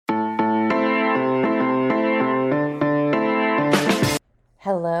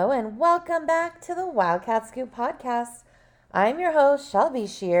Hello and welcome back to the Wildcat Scoop podcast. I'm your host, Shelby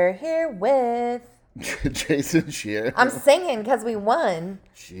Shear, here with... Jason Shear. I'm singing because we won.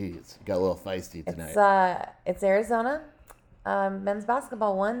 Jeez, got a little feisty tonight. It's Arizona. Men's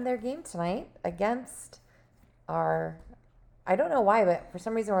basketball won their game tonight against our... I don't know why, but for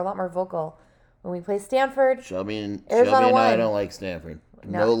some reason we're a lot more vocal when we play Stanford. Shelby and Arizona won. I don't like Stanford.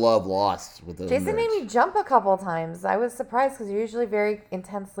 No love lost with those Jason nerds. made me jump a couple times. I was surprised because you're usually very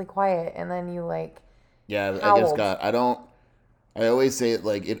intensely quiet, and then you Yeah, howled. I always say it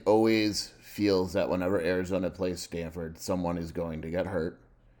like it always feels that whenever Arizona plays Stanford, someone is going to get hurt.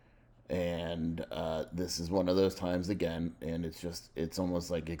 And this is one of those times again, and it's almost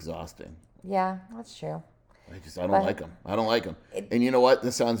like exhausting. Yeah, that's true. I don't like them. I don't like them. And you know what?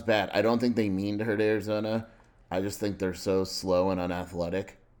 This sounds bad. I don't think they mean to hurt Arizona. I just think they're so slow and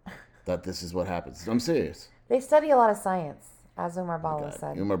unathletic that this is what happens. I'm serious. They study a lot of science, as Umar Barlow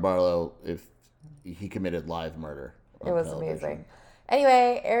said. Umar Barlow, if he committed live murder. It was amazing.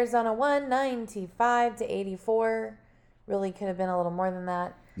 Anyway, Arizona won 95-84. Really could have been a little more than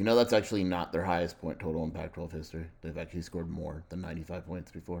that. You know, that's actually not their highest point total in Pac-12 history. They've actually scored more than 95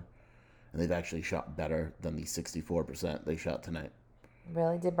 points before. And they've actually shot better than the 64% they shot tonight.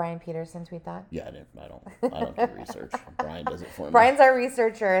 Really? Did Brian Peterson tweet that? Yeah, I don't do research. Brian does it for me. Brian's our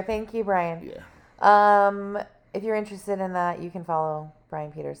researcher. Thank you, Brian. Yeah. If you're interested in that, you can follow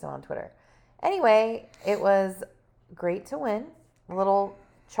Brian Peterson on Twitter. Anyway, it was great to win. A little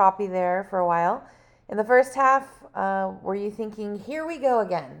choppy there for a while. In the first half, were you thinking, here we go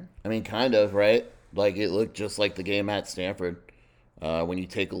again? I mean, kind of, right? Like, it looked just like the game at Stanford. When you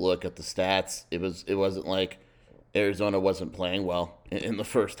take a look at the stats, it wasn't like Arizona wasn't playing well in the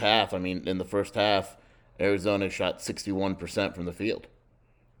first half. I mean, in the first half, Arizona shot 61% from the field,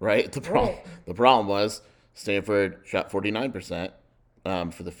 right? The problem was Stanford shot 49%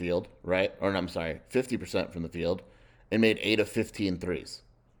 for the field, right? Or no, I'm sorry, 50% from the field, and made 8 of 15 threes.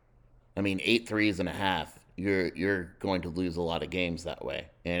 I mean, 8 threes and a half. You're going to lose a lot of games that way.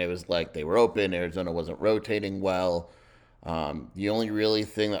 And it was like they were open. Arizona wasn't rotating well. The only really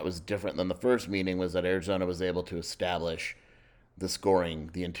thing that was different than the first meeting was that Arizona was able to establish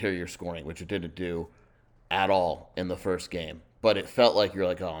the interior scoring, which it didn't do at all in the first game. But it felt like you're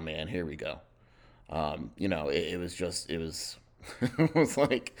like, oh man, here we go. It was it was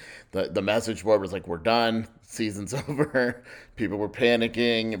like the message board was like, we're done, season's over. People were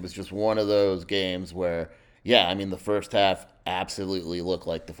panicking. It was just one of those games where, yeah, I mean, the first half absolutely looked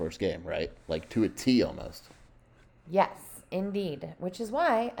like the first game, right? Like to a T almost. Yes, indeed. Which is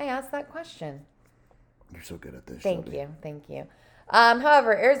why I asked that question. You're so good at this. Thank Shelby. you.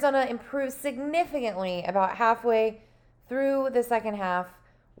 However, Arizona improved significantly about halfway through the second half.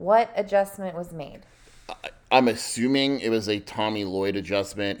 What adjustment was made? I'm assuming it was a Tommy Lloyd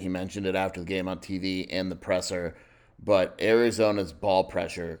adjustment. He mentioned it after the game on TV and the presser. But Arizona's ball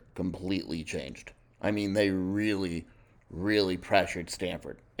pressure completely changed. I mean, they really, really pressured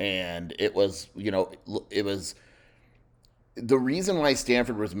Stanford. And it was the reason why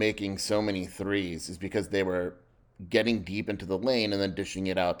Stanford was making so many threes is because they were getting deep into the lane and then dishing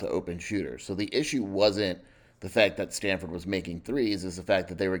it out to open shooters. So the issue wasn't the fact that Stanford was making threes, is the fact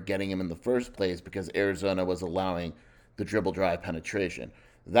that they were getting them in the first place because Arizona was allowing the dribble drive penetration.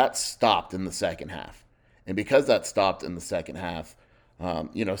 That stopped in the second half. And because that stopped in the second half,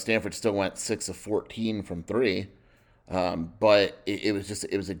 Stanford still went 6 of 14 from three, but it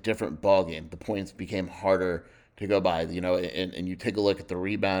was a different ball game. The points became harder to go by, and you take a look at the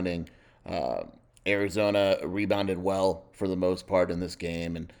rebounding. Arizona rebounded well for the most part in this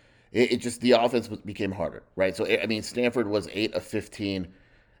game, and the offense became harder, right? So, I mean, Stanford was 8 of 15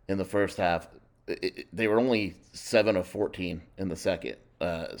 in the first half. They were only 7 of 14 in the second.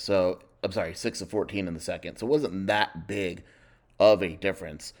 6 of 14 in the second. So it wasn't that big of a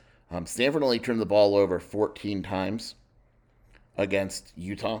difference. Stanford only turned the ball over 14 times against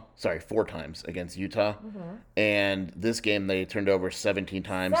Utah. 4 times against Utah. Mm-hmm. And this game they turned over 17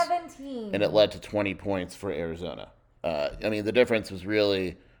 times. 17. And it led to 20 points for Arizona. The difference was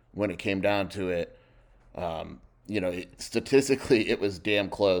really, when it came down to it, statistically it was damn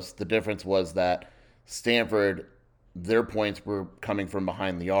close. The difference was that Stanford, their points were coming from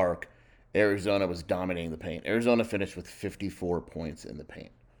behind the arc. Arizona was dominating the paint. Arizona finished with 54 points in the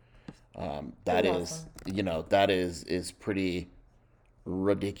paint. That is pretty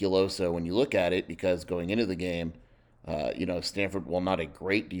ridiculoso when you look at it, because going into the game, Stanford, while not a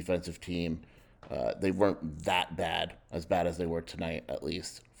great defensive team, they weren't that bad as they were tonight, at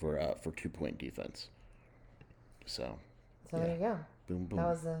least for 2-point defense. So there you go. Boom, boom. That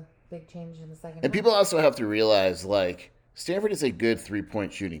was a big change in the second And people also have to realize, like, Stanford is a good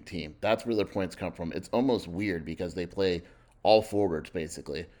three-point shooting team. That's where their points come from. It's almost weird because they play all forwards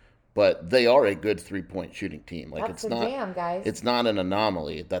basically, but they are a good three-point shooting team. Like That's the jam, guys. it's not an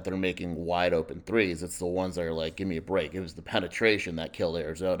anomaly that they're making wide open threes. It's the ones that are like, give me a break. It was the penetration that killed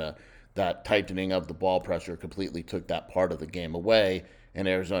Arizona. That tightening of the ball pressure completely took that part of the game away, and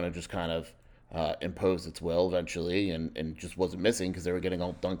Arizona just kind of imposed its will eventually and just wasn't missing because they were getting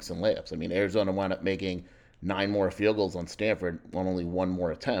all dunks and layups. I mean, Arizona wound up making 9 more field goals on Stanford on only 1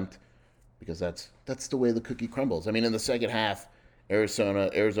 more attempt because that's the way the cookie crumbles. I mean, in the second half,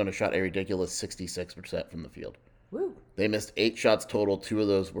 Arizona shot a ridiculous 66% from the field. Woo. They missed 8 shots total. 2 of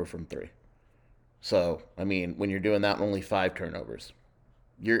those were from 3. So, I mean, when you're doing that, only 5 turnovers.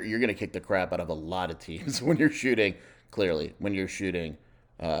 You're going to kick the crap out of a lot of teams when you're shooting, clearly, when you're shooting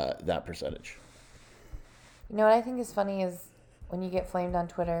that percentage. You know what I think is funny is when you get flamed on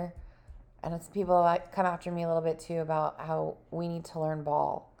Twitter, and it's people that come after me a little bit too about how we need to learn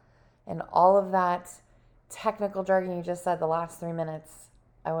ball. And all of that technical jargon you just said the last 3 minutes,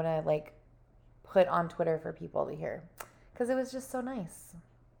 I want to put on Twitter for people to hear. Because it was just so nice. I'm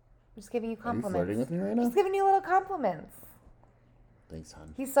just giving you compliments. Are you flirting with me right now? Just giving you little compliments. Thanks,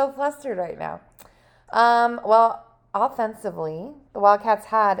 hon. He's so flustered right now. Well, offensively, the Wildcats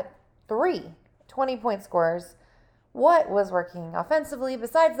had 3 20-point scorers. What was working offensively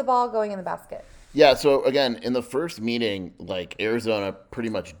besides the ball going in the basket? Yeah, so again, in the first meeting, Arizona pretty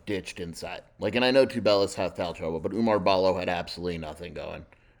much ditched inside. And I know Tubelis had foul trouble, but Umar Ballo had absolutely nothing going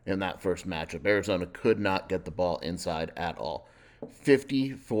in that first matchup. Arizona could not get the ball inside at all.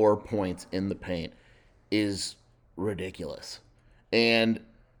 54 points in the paint is ridiculous. And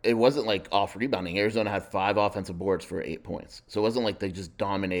it wasn't off rebounding. Arizona had 5 offensive boards for 8 points. So it wasn't like they just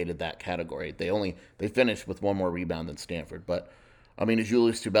dominated that category. They finished with 1 more rebound than Stanford. But I mean,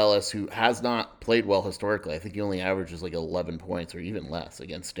 Julius Tubelis, who has not played well historically, I think he only averages 11 points or even less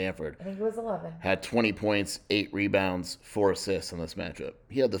against Stanford. I think it was 11. Had 20 points, 8 rebounds, 4 assists in this matchup.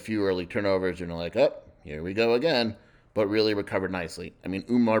 He had the few early turnovers, and you're like, oh, here we go again, but really recovered nicely. I mean,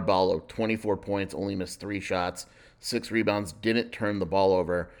 Umar Ballo, 24 points, only missed 3 shots, 6 rebounds, didn't turn the ball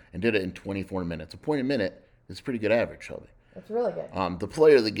over, and did it in 24 minutes. A point a minute is pretty good average, Shelby. That's really good. The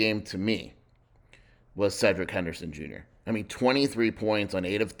player of the game to me was Cedric Henderson Jr. I mean, 23 points on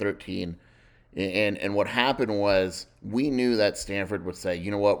 8 of 13. And what happened was we knew that Stanford would say, you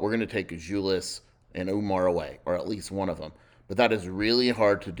know what, we're going to take Julius and Umar away, or at least one of them. But that is really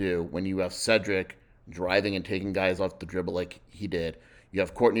hard to do when you have Cedric driving and taking guys off the dribble like he did. You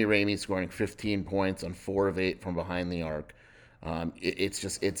have Courtney Ramey scoring 15 points on 4 of 8 from behind the arc.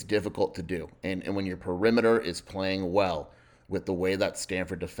 It's difficult to do. And when your perimeter is playing well with the way that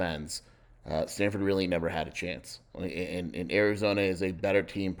Stanford defends, Stanford really never had a chance. And Arizona is a better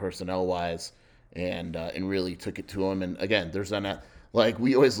team personnel-wise and really took it to them. And again, there's not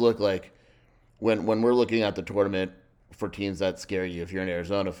we always look when we're looking at the tournament for teams that scare you, if you're an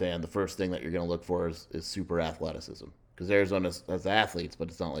Arizona fan, the first thing that you're going to look for is super athleticism. Because Arizona has athletes, but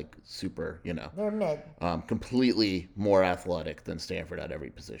it's not super, They're mid. Completely more athletic than Stanford at every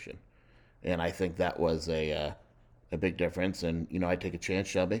position. And I think that was a big difference. And, I take a chance,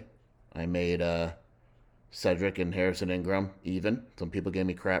 Shelby. I made Cedric and Harrison Ingram even. Some people gave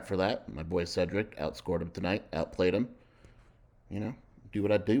me crap for that. My boy Cedric outscored him tonight, outplayed him. Do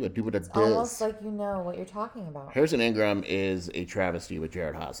what I do. I do what I do. Almost like you know what you're talking about. Harrison Ingram is a travesty what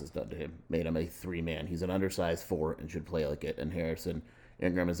Jared Haas has done to him. Made him a 3-man. He's an undersized 4 and should play like it. And Harrison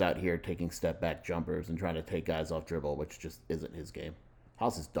Ingram is out here taking step-back jumpers and trying to take guys off dribble, which just isn't his game.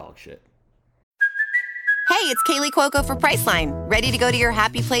 Haas is dog shit. Hey, it's Kaylee Cuoco for Priceline. Ready to go to your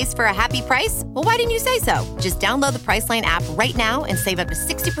happy place for a happy price? Well, why didn't you say so? Just download the Priceline app right now and save up to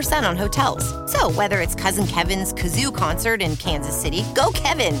 60% on hotels. So whether it's Cousin Kevin's Kazoo Concert in Kansas City, go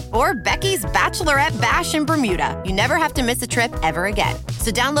Kevin, or Becky's Bachelorette Bash in Bermuda, you never have to miss a trip ever again.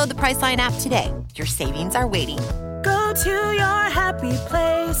 So download the Priceline app today. Your savings are waiting. Go to your happy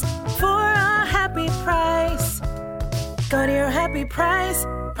place for a happy price. Go to your happy price,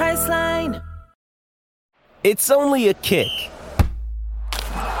 Priceline. It's only a kick,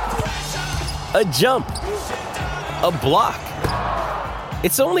 a jump, a block.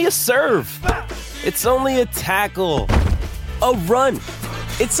 It's only a serve. It's only a tackle, a run.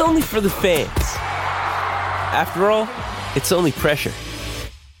 It's only for the fans. After all, it's only pressure.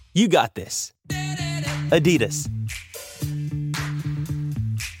 You got this. Adidas.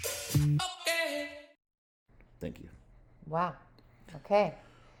 Thank you. Wow. Okay.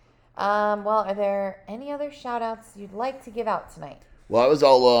 Well, are there any other shout-outs you'd like to give out tonight? Well, I was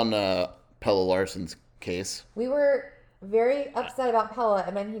all on Pella Larson's case. We were very upset about Pella,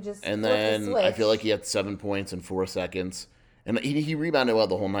 and then he just And flipped the then switch. I feel like he had 7 points in 4 seconds. And he rebounded well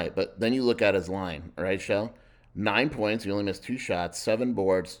the whole night. But then you look at his line, right, Shell? 9 points. He only missed 2 shots, 7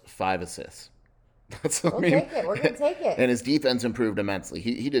 boards, 5 assists. We'll take it. We're going to take it. And his defense improved immensely.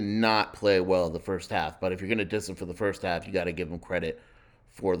 He did not play well the first half. But if you're going to diss him for the first half, you got to give him credit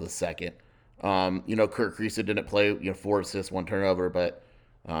for the second. Kurt Kriisa didn't play, 4 assists, 1 turnover, but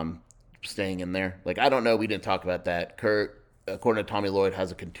staying in there. Like, I don't know. We didn't talk about that. Kurt, according to Tommy Lloyd,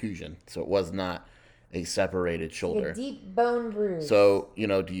 has a contusion. So it was not a separated shoulder. Like a deep bone bruise. So,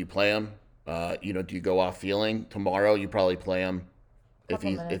 do you play him? Do you go off feeling? Tomorrow, you probably play him if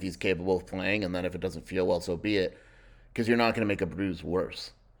he's capable of playing. And then if it doesn't feel well, so be it. Because you're not going to make a bruise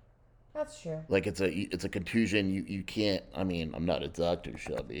worse. That's true. Like, it's a contusion. You can't, I'm not a doctor,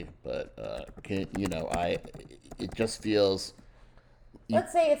 Shelby, but, it just feels...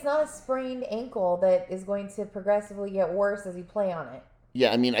 Let's say it's not a sprained ankle that is going to progressively get worse as you play on it.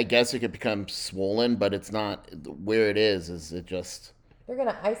 Yeah, I guess it could become swollen, but it's not where it is it just... They're going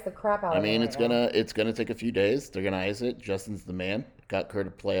to ice the crap out of it. It's gonna take a few days. They're gonna ice it. Justin's the man. Got Kurt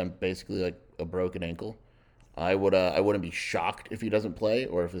to play on basically like a broken ankle. I wouldn't be shocked if he doesn't play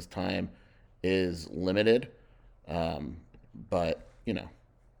or if his time is limited. But yeah.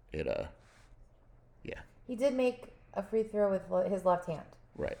 He did make a free throw with his left hand.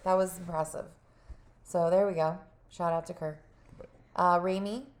 Right. That was impressive. So there we go. Shout out to Kerr.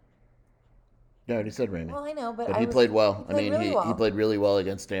 Ramey. Yeah, I already said Ramey. Well, I know, but he played well. He played really well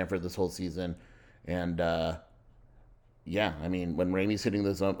against Stanford this whole season. And, when Ramey's hitting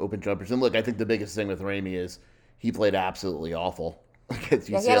those open jumpers. And look, I think the biggest thing with Ramey is he played absolutely awful against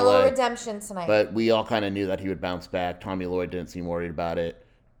UCLA. He had a little redemption tonight. But we all kind of knew that he would bounce back. Tommy Lloyd didn't seem worried about it.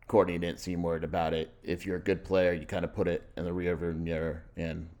 Courtney didn't seem worried about it. If you're a good player, you kind of put it in the rear view mirror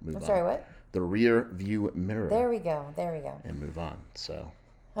and move on. I'm sorry, what? The rear view mirror. There we go. And move on. So.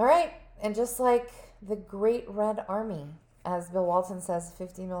 All right. And just like the Great Red Army, as Bill Walton says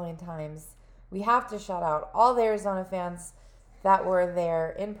 50 million times, we have to shout out all the Arizona fans that were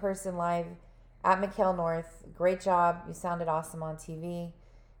there in person live at McHale North. Great job. You sounded awesome on TV.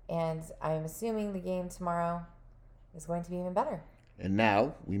 And I'm assuming the game tomorrow is going to be even better. And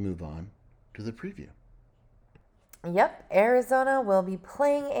now we move on to the preview. Yep. Arizona will be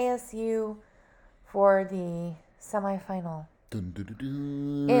playing ASU for the semifinal. Dun, dun, dun,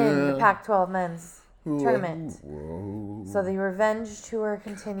 dun. In the Pac-12 men's tournament. So the revenge tour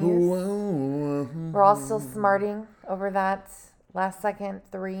continues. We're all still smarting over that last second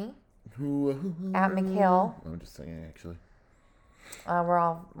 3 at McHale. I'm just singing, actually.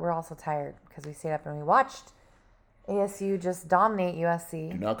 We're also tired because we stayed up and we watched ASU just dominate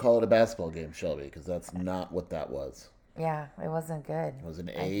USC. Do not call it a basketball game, Shelby, because that's not what that was. Yeah, it wasn't good. It was an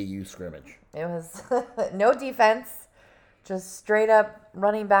AAU scrimmage. It was no defense. Just straight up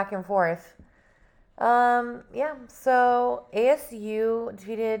running back and forth. So ASU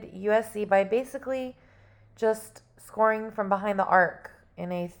defeated USC by basically just scoring from behind the arc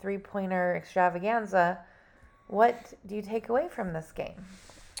in a 3-pointer extravaganza. What do you take away from this game?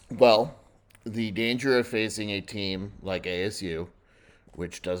 Well, the danger of facing a team like ASU,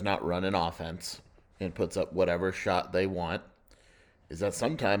 which does not run an offense and puts up whatever shot they want, is that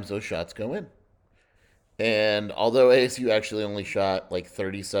sometimes those shots go in. And although ASU actually only shot like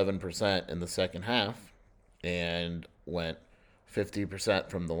 37% in the second half and went 50%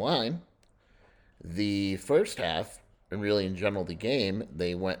 from the line, the first half, and really in general the game,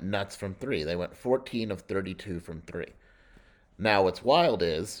 they went nuts from 3. They went 14 of 32 from 3. Now what's wild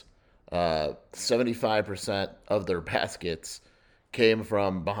is 75% of their baskets came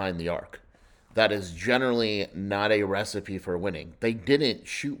from behind the arc. That is generally not a recipe for winning. They didn't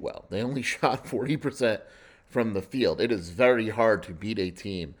shoot well. They only shot 40% from the field. It is very hard to beat a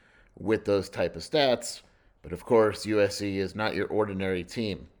team with those type of stats. But of course, USC is not your ordinary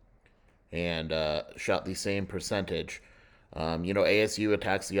team and shot the same percentage. ASU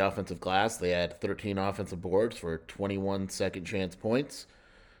attacks the offensive glass. They had 13 offensive boards for 21 second chance points.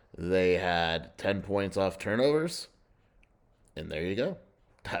 They had 10 points off turnovers. And there you go.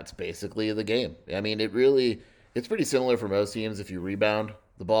 That's basically the game. It's pretty similar for most teams. If you rebound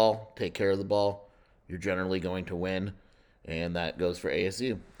the ball, take care of the ball, you're generally going to win. And that goes for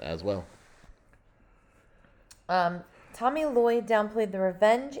ASU as well. Tommy Lloyd downplayed the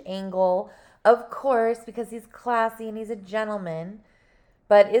revenge angle, of course, because he's classy and he's a gentleman.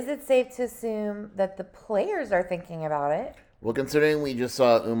 But is it safe to assume that the players are thinking about it? Well, considering we just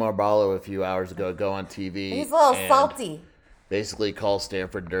saw Umar Ballo a few hours ago go on TV. He's a little salty. Basically call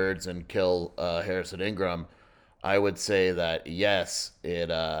Stanford nerds and kill Harrison Ingram, I would say that, yes,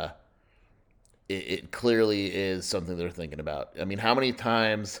 it it clearly is something they're thinking about. I mean, how many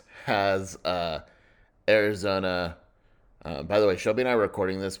times has Arizona? By the way, Shelby and I are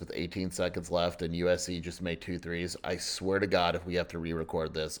recording this with 18 seconds left, and USC just made 2 threes. I swear to God, if we have to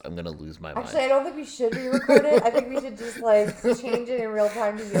re-record this, I'm going to lose my mind. Actually, I don't think we should re-record it. I think we should just change it in real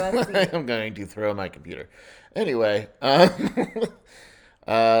time to USC. I'm going to throw my computer. Anyway, yeah,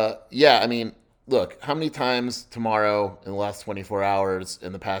 I mean, look, how many times tomorrow in the last 24 hours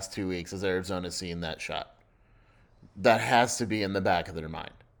in the past 2 weeks has Arizona seen that shot? That has to be in the back of their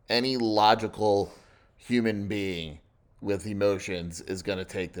mind. Any logical human being with emotions is going to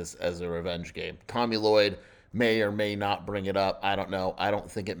take this as a revenge game. Tommy Lloyd may or may not bring it up. I don't know. I don't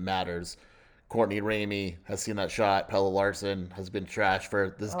think it matters. Courtney Ramey has seen that shot. Pella Larson has been trash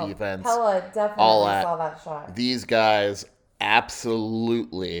for this defense. Pella definitely saw that shot. These guys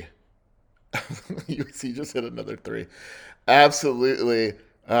absolutely, USC just hit another 3, absolutely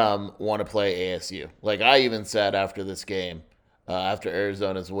want to play ASU. Like I even said after this game, after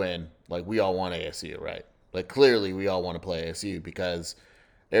Arizona's win, like we all want ASU, right? Like clearly we all want to play ASU because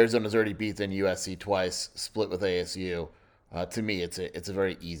Arizona's already beaten USC twice, split with ASU. To me, it's a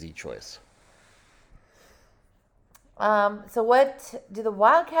very easy choice. So what do the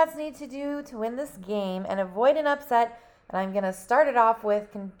Wildcats need to do to win this game and avoid an upset? And I'm going to start it off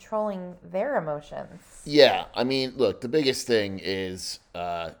with controlling their emotions. Yeah, I mean, look, the biggest thing is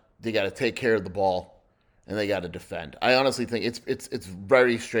they got to take care of the ball and they got to defend. I honestly think it's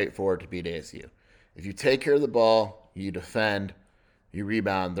very straightforward to beat ASU. If you take care of the ball, you defend, you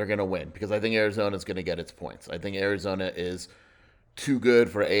rebound, they're going to win because I think Arizona's going to get its points. I think Arizona is too good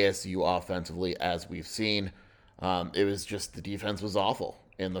for ASU offensively, as we've seen. It was just the defense was awful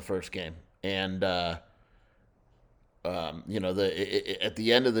in the first game. And, at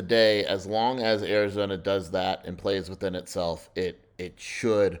the end of the day, as long as Arizona does that and plays within itself, it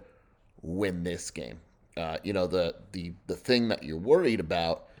should win this game. The thing that you're worried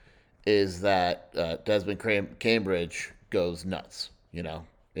about is that Desmond Cambridge goes nuts.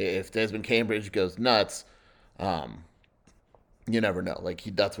 If Desmond Cambridge goes nuts, you never know. Like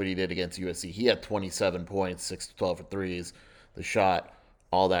that's what he did against USC. He had 27 points, 6 to 12 for threes, the shot,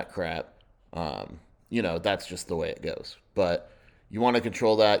 all that crap. That's just the way it goes. But you want to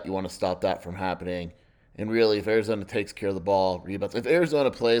control that. You want to stop that from happening. And really, if Arizona takes care of the ball, rebounds. If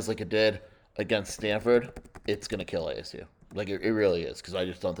Arizona plays like it did against Stanford, it's going to kill ASU. Like it really is, because I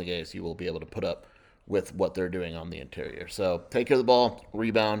just don't think ASU will be able to put up with what they're doing on the interior. So take care of the ball,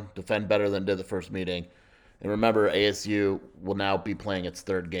 rebound, defend better than did the first meeting. And remember, ASU will now be playing its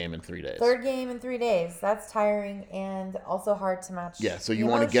 3rd game in 3 days. 3rd game in 3 days. That's tiring and also hard to match. Yeah, so you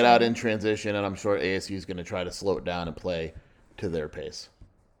want to get out in transition, and I'm sure ASU is going to try to slow it down and play to their pace.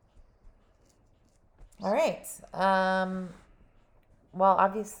 All right. Well,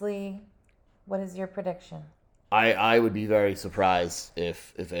 obviously, what is your prediction? I would be very surprised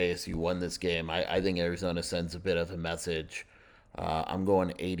if ASU won this game. I think Arizona sends a bit of a message. I'm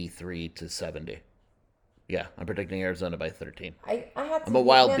going 83-70. Yeah, I'm predicting Arizona by 13. I'm a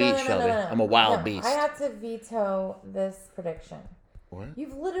wild beast, Shelby. I'm a wild beast. I had to veto this prediction. What?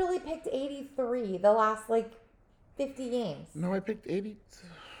 You've literally picked 83 the last 50 games. No, I picked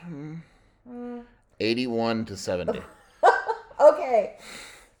 81-70. Okay.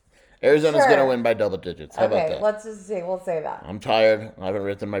 Arizona's going to win by double digits. How about that? Let's just see. We'll say that. I'm tired. I haven't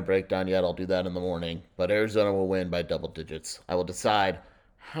written my breakdown yet. I'll do that in the morning. But Arizona will win by double digits. I will decide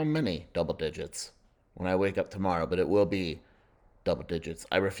how many double digits when I wake up tomorrow, but it will be double digits.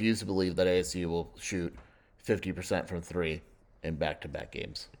 I refuse to believe that ASU will shoot 50% from 3 in back-to-back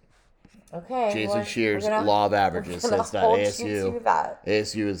games. Okay. Jason Shear's law of averages says that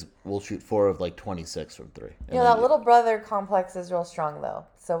ASU will shoot 4 of 26 from 3. That little brother complex is real strong, though.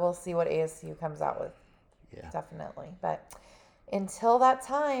 So we'll see what ASU comes out with. Yeah. Definitely. But until that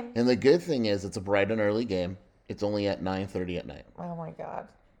time. And the good thing is it's a bright and early game. It's only at 9:30 at night. Oh, my God.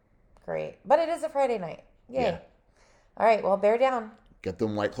 Great. But it is a Friday night. Yay. Yeah. All right. Well, bear down. Get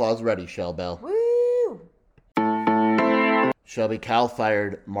them White Claws ready, Shell Bell. Woo! Shelby, Cal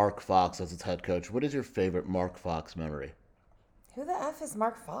fired Mark Fox as its head coach. What is your favorite Mark Fox memory? Who the F is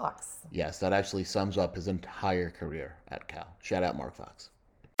Mark Fox? Yes, that actually sums up his entire career at Cal. Shout out Mark Fox.